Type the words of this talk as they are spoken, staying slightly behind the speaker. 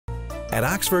At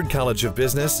Oxford College of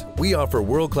Business, we offer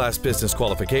world-class business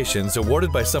qualifications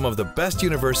awarded by some of the best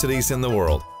universities in the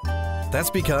world. That's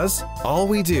because all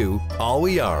we do, all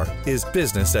we are, is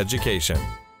business education.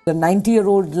 The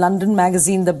 90-year-old London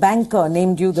magazine, The Banker,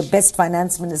 named you the best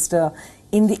finance minister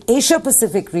in the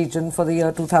Asia-Pacific region for the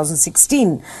year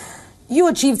 2016. You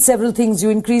achieved several things. You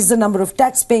increased the number of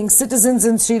tax-paying citizens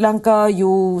in Sri Lanka.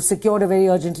 You secured a very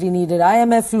urgently needed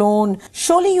IMF loan.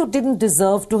 Surely you didn't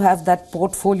deserve to have that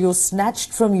portfolio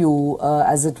snatched from you,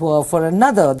 as it were, for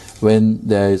another. When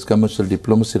there is commercial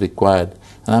diplomacy required,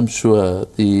 and I'm sure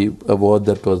the award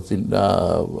that was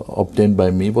obtained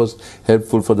by me was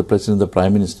helpful for the President and the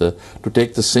Prime Minister to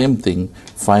take the same thing,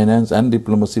 finance and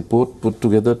diplomacy put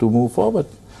together to move forward.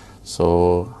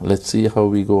 So let's see how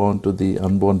we go on to the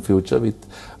unborn future with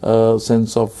a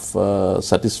sense of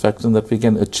satisfaction that we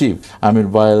can achieve. I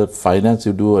mean, while finance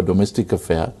you do a domestic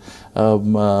affair,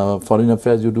 foreign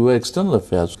affairs you do external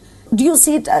affairs. Do you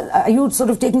see it, are you sort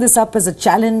of taking this up as a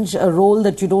challenge, a role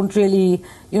that you don't really,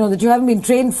 that you haven't been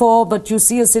trained for, but you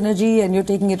see a synergy and you're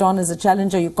taking it on as a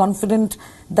challenge? Are you confident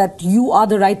that you are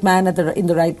the right man with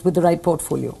the right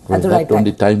portfolio at the right time?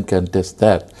 Only time can test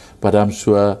that. But I'm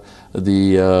sure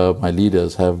my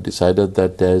leaders have decided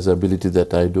that there is ability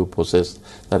that I do possess,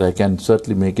 that I can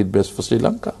certainly make it best for Sri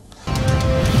Lanka.